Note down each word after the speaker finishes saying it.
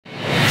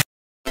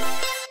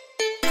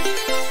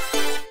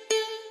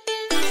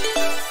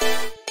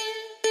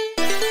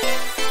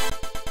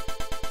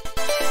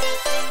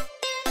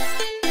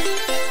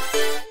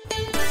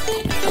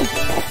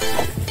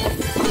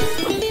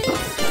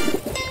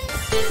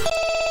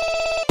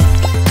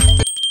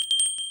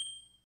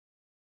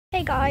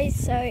guys,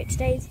 so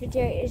today's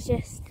video is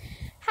just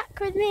hack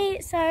with me.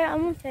 So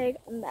I'm on Fig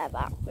on their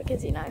back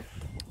because, you know,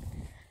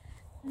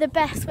 the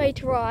best way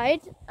to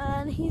ride,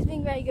 and he's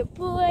been a very good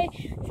boy.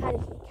 We've had a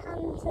few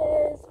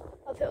canters.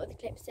 I'll put all the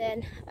clips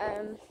in,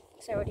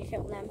 so I already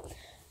filmed them.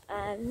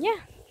 Yeah,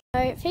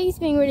 so Fig's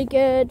been really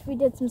good. We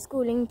did some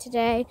schooling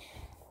today.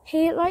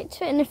 He liked to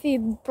fit in a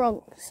few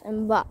broncs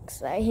and bucks,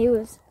 so he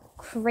was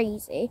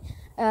crazy.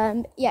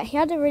 Yeah, he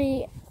had a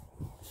really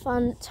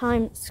fun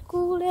time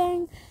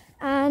schooling,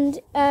 and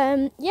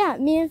yeah,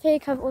 me and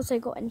Fig have also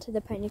got into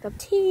the Pony Club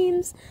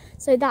teams,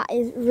 so that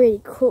is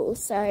really cool.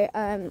 So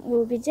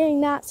we'll be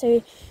doing that,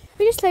 so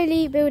we're just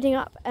slowly building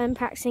up and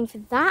practicing for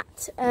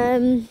that.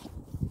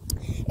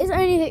 It's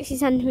only 60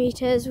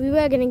 centimeters. We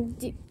were going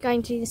to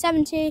do the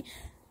 70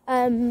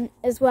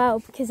 as well,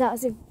 because that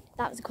was a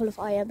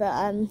qualifier, but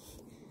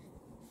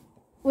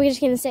we're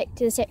just going to stick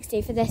to the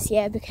 60 for this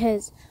year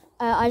because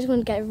I just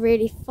want to get a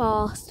really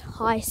fast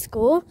high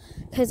score,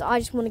 because I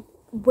just want to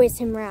whiz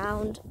him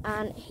round,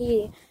 and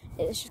he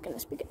is just going to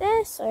speak at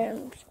this, so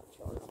I'm just going to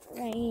turn off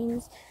the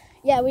reins.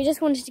 Yeah, we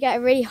just wanted to get a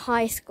really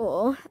high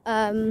score.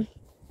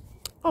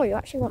 Oh, you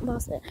actually went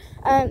past it.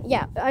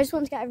 Yeah, I just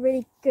want to get a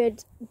really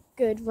good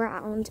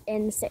round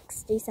in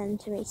 60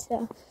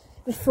 centimeter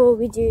before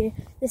we do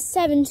the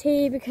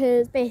 70,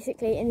 because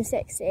basically in the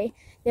 60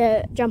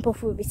 the jump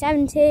off will be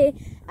 70,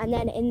 and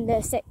then in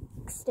the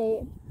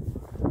 60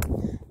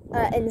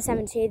 in the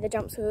 70 the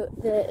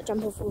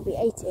jump off will be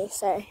 80.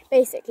 So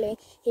basically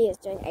he is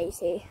doing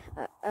 80.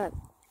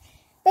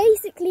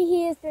 Basically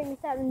he is doing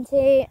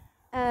 70.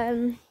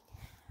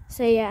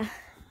 So yeah,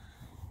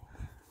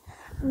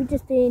 we've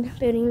just been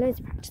building loads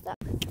of practice up.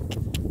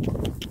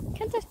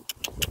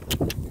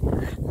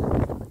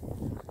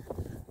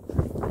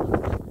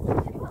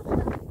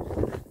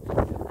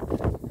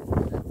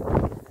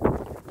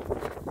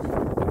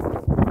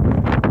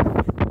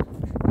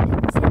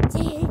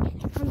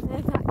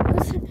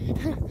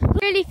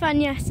 Really fun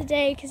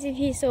yesterday, because if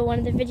you saw one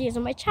of the videos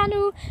on my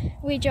channel,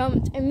 we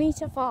jumped 1.5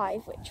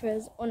 meters, which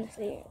was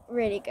honestly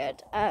really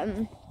good.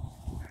 And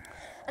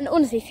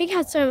honestly, Fig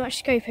had so much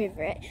scope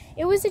over it.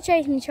 It was a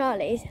Jason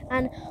Charlie's,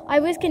 and I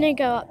was going to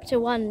go up to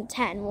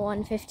 110 or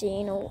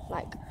 115, or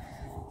like,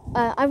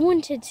 I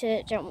wanted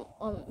to jump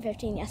on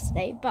 15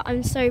 yesterday, but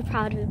I'm so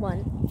proud of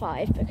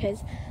 1.5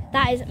 because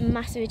that is a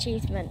massive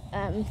achievement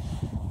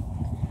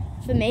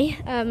for me,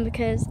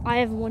 because I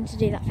haven't wanted to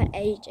do that for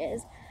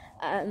ages.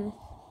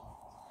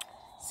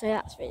 So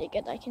that's really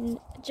good. I can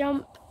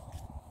jump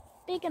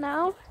bigger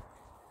now,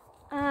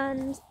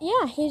 and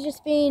yeah, he's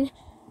just been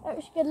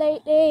extra good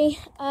lately.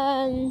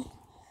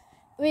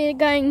 We're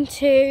going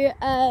to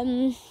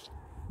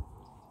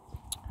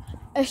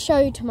a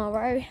show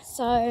tomorrow,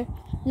 so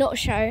not a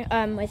show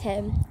with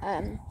him,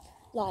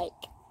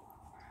 like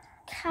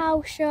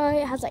cow show.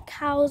 It has like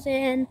cows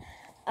in,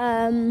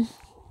 it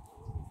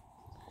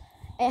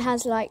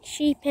has like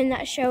sheep in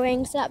that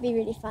showing, so that'd be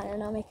really fun,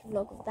 and I'll make a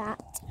vlog of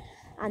that.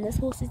 And there's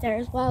horses there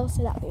as well,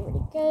 so that'd be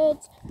really good.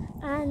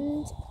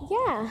 And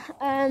yeah,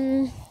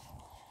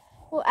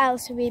 what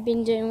else have we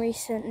been doing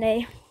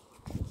recently?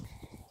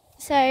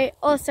 So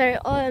also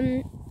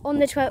on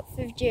the 12th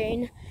of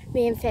June,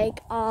 me and Fig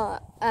are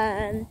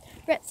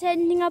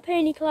representing our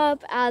pony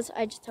club, as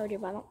I just told you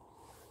about.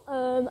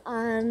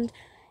 And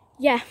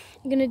yeah,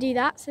 I'm gonna do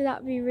that, so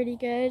that'd be really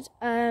good.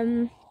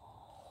 And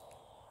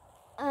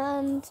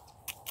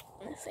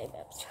let's say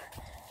that.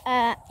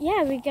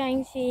 Yeah, we're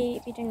going to be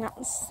doing that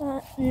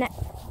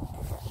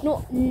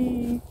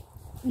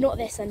not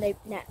this Sunday,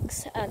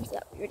 next. So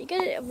that'll be really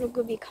good. A vlog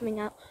will be coming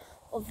out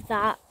of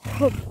that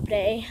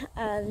probably,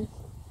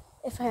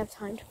 if I have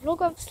time to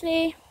vlog,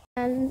 obviously.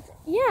 And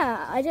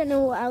yeah, I don't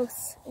know what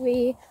else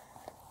we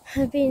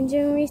have been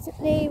doing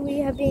recently.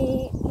 We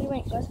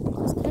went cross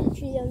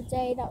country the other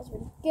day. That was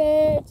really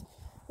good.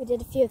 We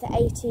did a few of the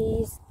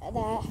 80s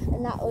there,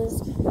 and I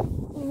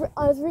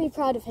was really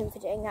proud of him for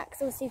doing that,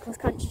 because obviously cross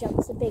country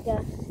jumps are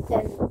bigger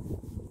than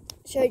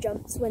show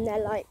jumps when they're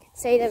like,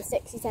 say they were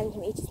 60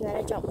 centimeters and then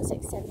a jump was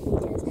 60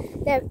 centimeters.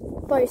 They're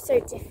both so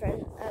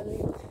different,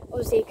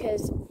 obviously,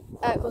 because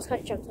cross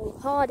country jumps are all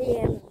hardy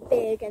and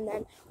big and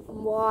then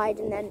wide,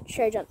 and then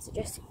show jumps are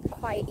just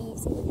quite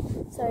easy.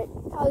 So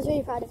I was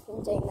really proud of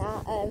him doing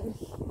that.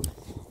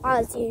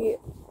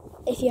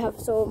 If you have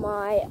saw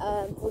my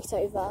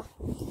voiceover,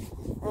 we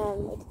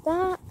did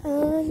that.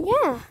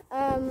 Yeah.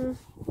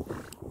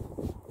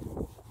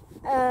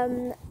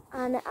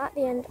 And at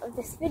the end of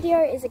this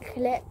video is a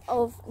clip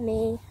of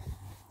me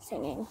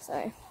singing,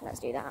 so let's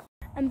do that.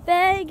 I'm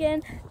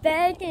begging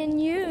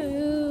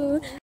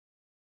you,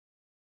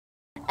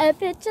 a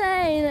picture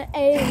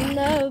ain't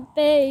no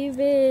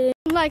baby.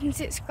 Like and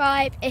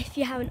subscribe if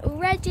you haven't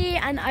already,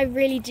 and I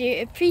really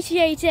do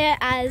appreciate it.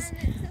 As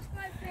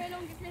subscribe for a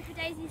longer clip of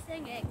Daisy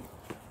singing.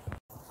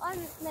 I'm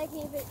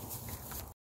making a bit